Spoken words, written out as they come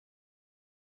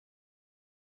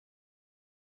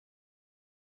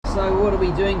So what are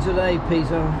we doing today,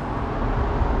 Peter?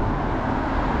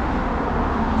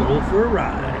 Going for a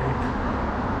ride.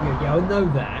 Yeah, I know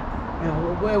that.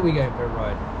 Where are we going for a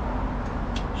ride?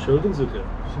 Shogunzuka.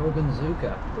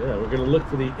 Shogunzuka. Yeah, we're gonna look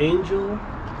for the angel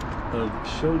of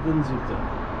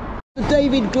Shogunzuka. The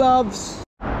David gloves.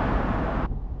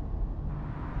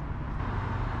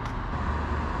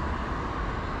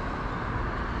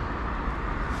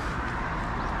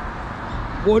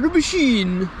 What a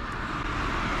machine!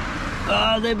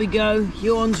 Ah, there we go.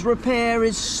 Jorn's repair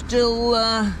is still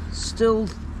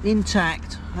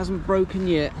intact, hasn't broken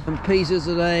yet. And Peter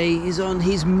today is on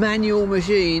his manual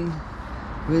machine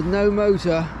with no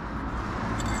motor.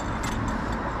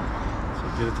 So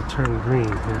get it to turn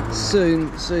green here. Soon.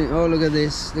 Oh, look at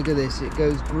this. Look at this. It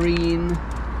goes green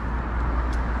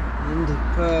and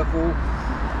purple.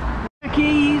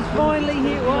 He's finally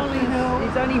hit one.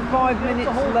 He's only 5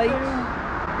 minutes late.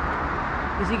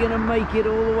 Is he going to make it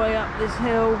all the way up this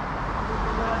hill?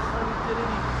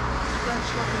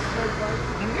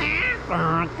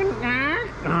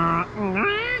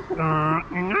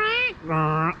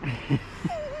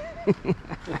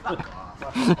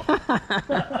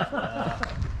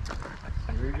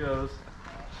 Here he goes.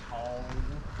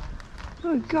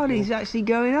 Oh God, he's actually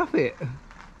going up it.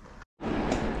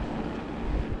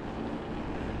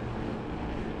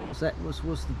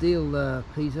 What's the deal,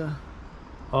 Peter?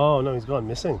 Oh no, he's gone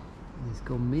missing. He's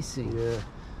gone missing. Yeah.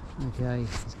 Okay,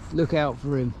 look out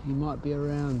for him. He might be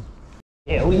around.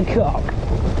 Here we come.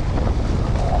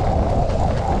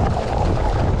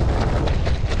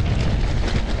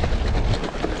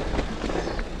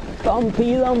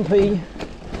 Bumpy lumpy.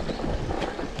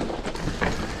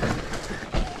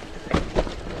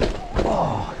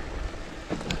 Oh.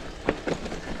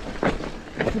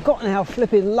 I've forgotten how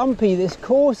flipping lumpy this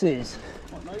course is.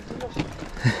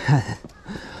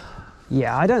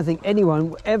 Yeah, I don't think anyone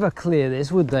would ever clear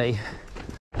this, would they?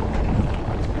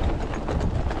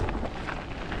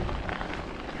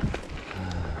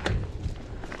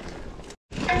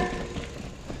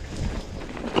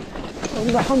 On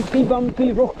the humpy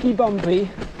bumpy rocky bumpy.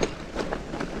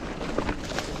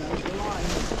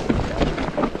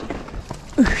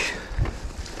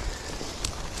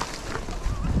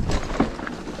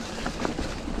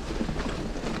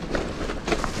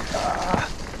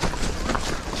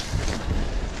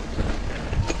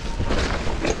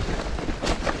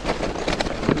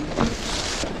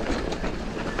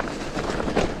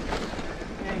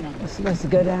 Let's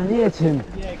go down here, Tim.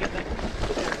 Yeah, get that.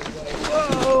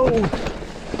 Whoa!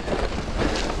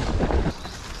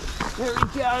 There he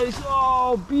goes.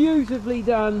 Oh, beautifully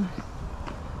done.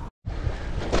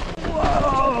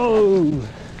 Whoa!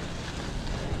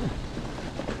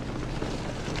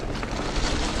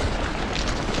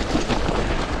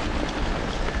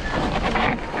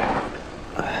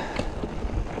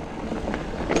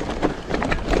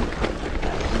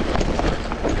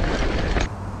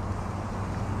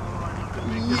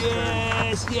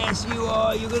 Yes, you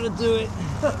are. You're going to do it.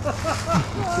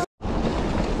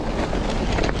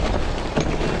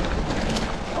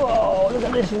 Oh, look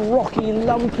at this rocky,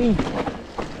 lumpy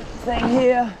thing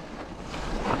here.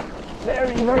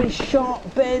 Very, very sharp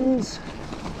bends.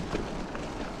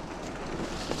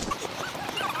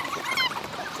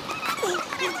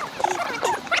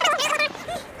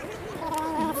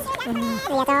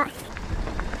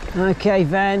 Okay,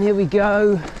 Van, here we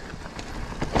go.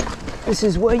 This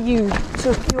is where you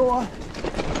took your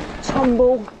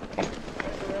tumble.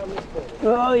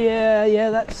 Oh yeah,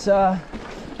 that's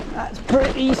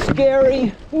pretty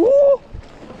scary. Woo!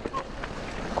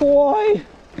 Kawaii.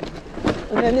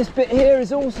 And then this bit here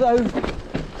is also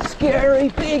scary.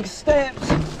 Big steps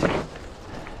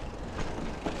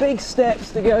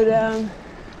to go down.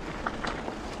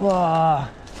 Wow,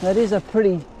 that is a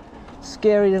pretty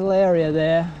scary little area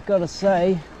there, gotta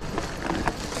say.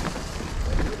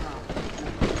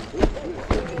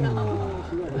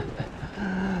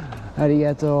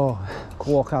 Arigato,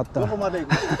 kuokata.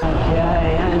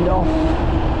 Okay, and off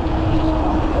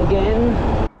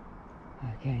again.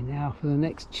 Okay, now for the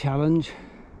next challenge.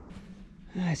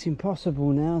 It's impossible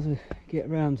now to get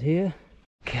around here.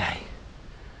 Okay,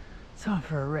 time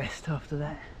for a rest after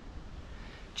that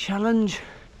challenge.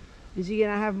 Is he going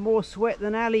to have more sweat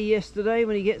than Ali yesterday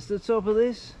when he gets to the top of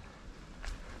this?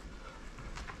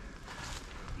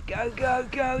 Go, go,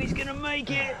 go, he's going to make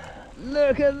it.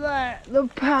 Look at that, the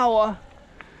power.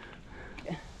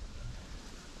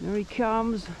 There he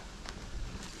comes.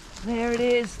 There it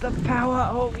is, the power.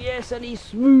 Oh yes, and he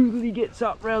smoothly gets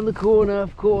up round the corner,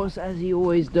 of course, as he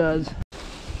always does.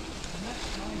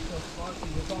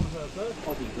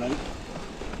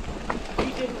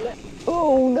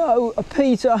 Oh no, a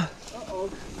Peter. Uh-oh.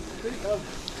 Peter.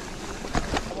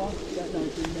 Come on, don't know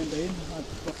if you remember him.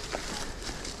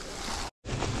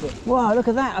 Wow, look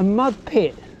at that, a mud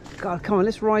pit. God, come on,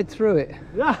 let's ride through it.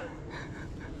 Yeah.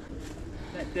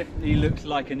 That definitely looks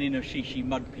like an Inoshishi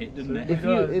mud pit, doesn't it?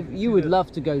 If you would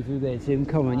love to go through there, Tim,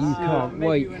 come on, you can't maybe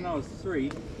wait. when I was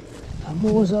 3. A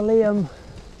mausoleum.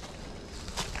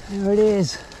 There it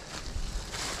is.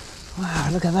 Wow,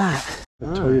 look at that. The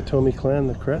Toyotomi clan,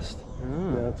 the crest.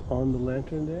 Now it's on the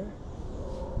lantern there.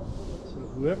 So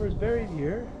whoever's buried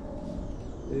here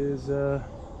is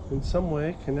in some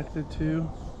way connected to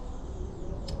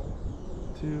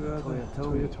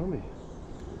Toyotomi.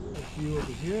 A few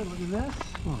over here, look at that.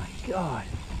 Oh my God.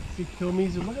 See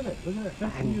Kiyomizu, look at that, look at that.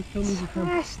 That's the Kiyomizu temple.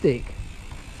 Fantastic.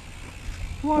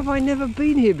 Why have I never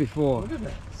been here before? Look at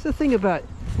that. It's the thing about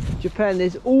Japan,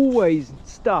 there's always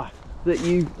stuff that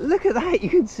you, look at that, you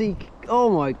can see, oh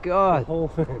my The God. whole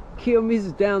thing.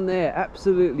 Kiyomizu down there,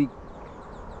 absolutely.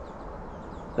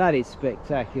 That is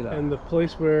spectacular. And the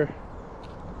place where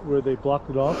they blocked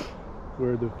it off,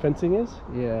 where the fencing is,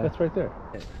 Yeah. that's right there.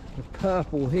 The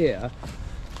purple here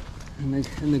and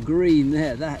the green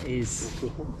there, that is,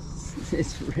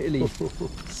 it's really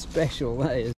special,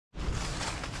 that is.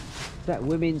 Is that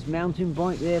women's mountain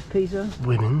bike there, Peter?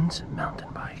 Women's mountain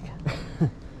bike.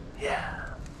 Yeah.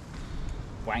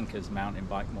 Wanker's mountain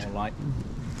bike, more like.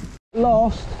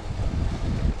 Lost.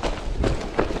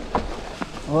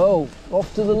 Oh,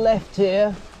 off to the left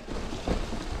here.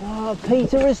 Oh,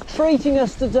 Peter is treating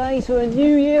us today to a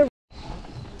New Year.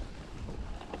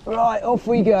 Right, off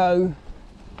we go.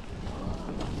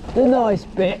 The nice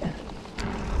bit.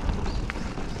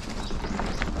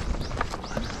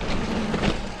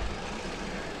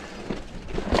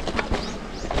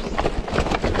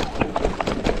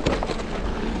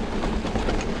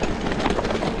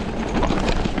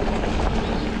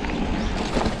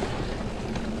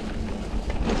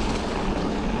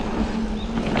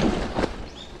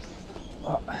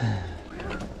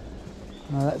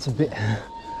 Oh, that's a bit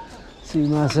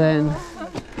sumasen.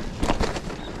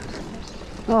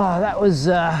 Oh, that was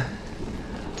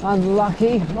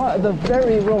unlucky, right at the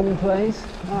very wrong place.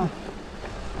 Oh.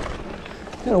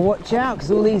 Gotta watch out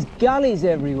because all these gullies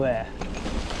everywhere.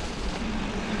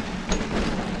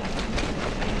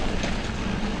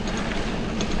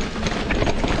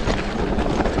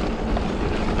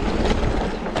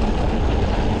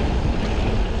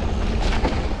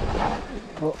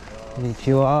 Oh,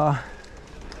 konnichiwa.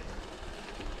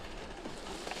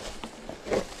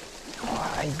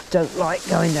 I don't like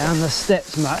going down the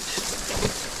steps much,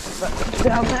 but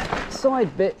down that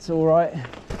side bit's all right.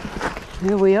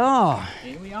 Here we are.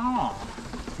 Here we are.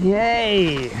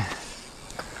 Yay!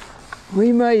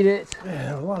 We made it.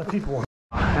 Yeah, a lot of people.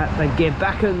 At the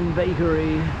Gebacken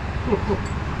Bakery.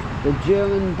 The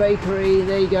German bakery.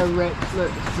 There you go, Rex.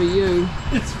 Look, it's for you.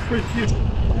 It's for you.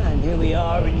 And here we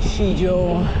are in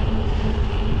Shijo.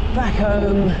 Back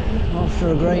home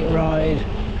after a great ride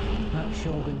at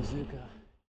Shogunzuka.